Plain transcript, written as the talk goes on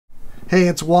Hey,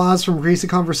 it's Waz from Greasy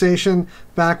Conversation,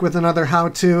 back with another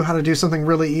how-to do something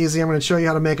really easy. I'm going to show you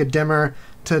how to make a dimmer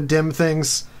to dim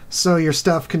things so your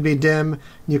stuff can be dim.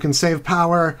 You can save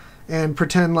power and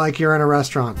pretend like you're in a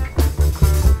restaurant.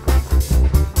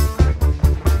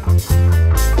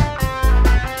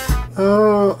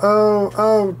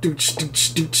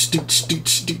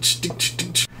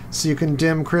 So you can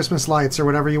dim Christmas lights or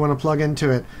whatever you want to plug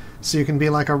into it. So you can be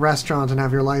like a restaurant and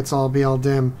have your lights all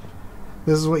dim.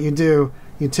 This is what you do.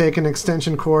 You take an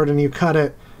extension cord and you cut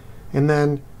it, and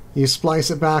then you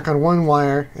splice it back on one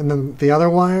wire, and then the other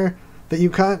wire that you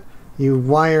cut, you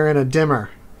wire in a dimmer.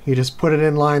 You just put it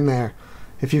in line there.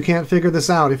 If you can't figure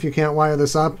this out, if you can't wire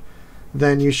this up,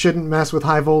 then you shouldn't mess with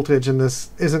high voltage, and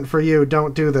this isn't for you.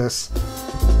 Don't do this.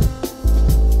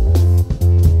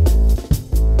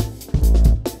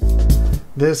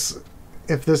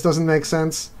 If this doesn't make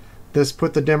sense,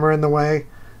 put the dimmer in the way.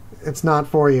 It's not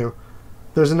for you.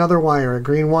 There's another wire, a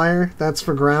green wire, that's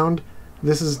for ground.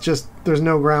 This is just, there's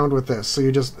no ground with this, so you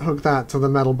just hook that to the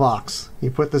metal box.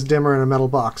 You put this dimmer in a metal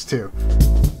box too.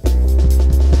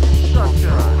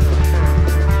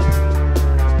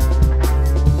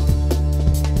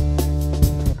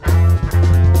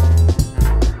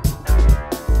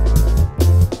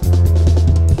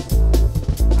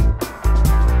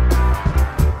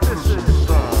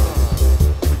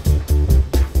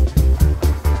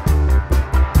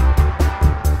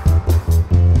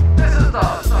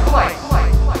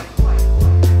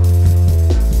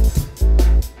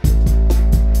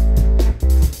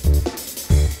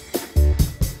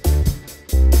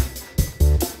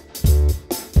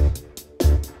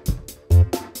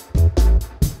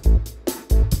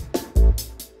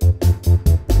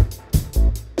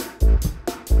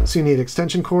 So you need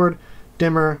extension cord,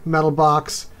 dimmer, metal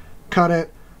box, cut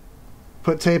it,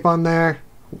 put tape on there,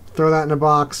 throw that in a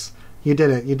box. You did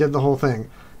it. You did the whole thing.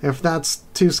 If that's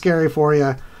too scary for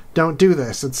you, don't do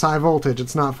this. It's high voltage.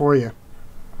 It's not for you.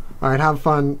 Alright, have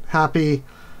fun. Happy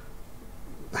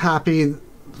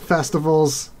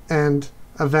festivals and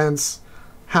events.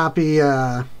 Happy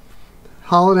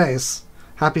holidays.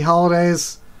 Happy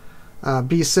holidays.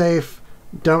 Be safe.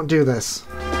 Don't do this.